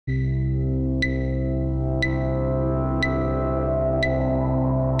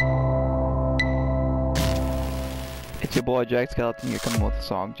your boy Jack Skeleton here, coming with a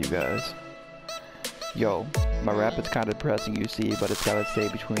song to you guys. Yo, my rap is kinda depressing, you see, but it's gotta stay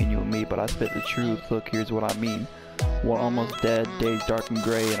between you and me. But I spit the truth, look, here's what I mean. One almost dead, days dark and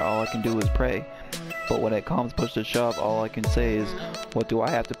gray, and all I can do is pray. But when it comes push to shove, all I can say is, what do I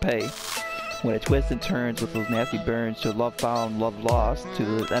have to pay? When it twists and turns with those nasty burns, to love found, love lost, to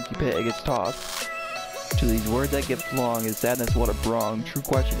the empty pit it gets tossed. To these words that get flung, is sadness what it brung? True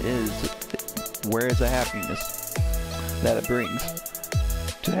question is, where is the happiness that it brings?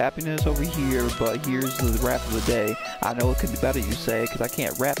 To happiness over here, but here's the rap of the day. I know it could be better, you say, cause I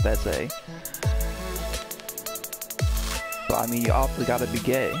can't rap that say. But I mean, you awfully gotta be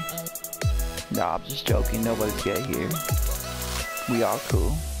gay. Nah, I'm just joking, nobody's gay here. We all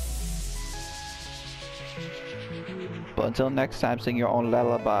cool. But until next time, sing your own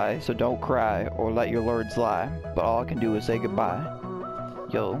lullaby, so don't cry or let your words lie. But all I can do is say goodbye.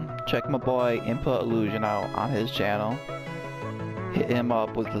 Yo, check my boy Input Illusion out on his channel. Hit him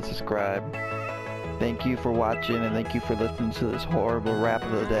up with a subscribe. Thank you for watching and thank you for listening to this horrible rap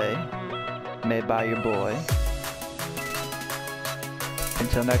of the day, made by your boy.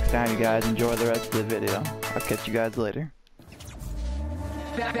 Until next time, you guys, enjoy the rest of the video. I'll catch you guys later.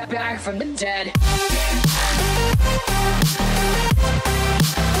 Back from the dead.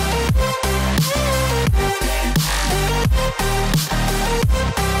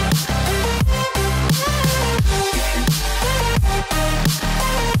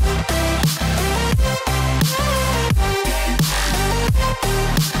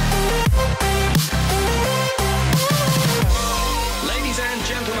 Ladies and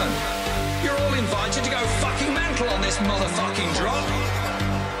gentlemen, you're all invited to go fucking mental on this motherfucking drop.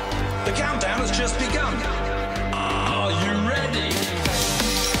 The countdown has just begun. Are you ready?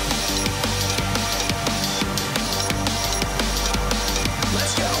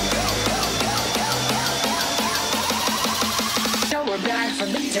 Let's go, go, go, go, go, go. Now we're back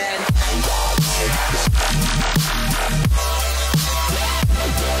from the dead.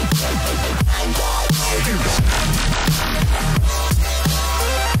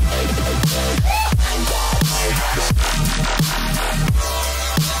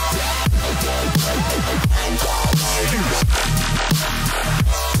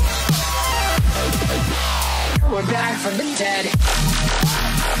 We're back from the dead.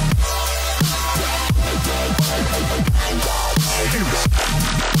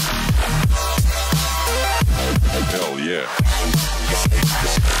 Hell yeah.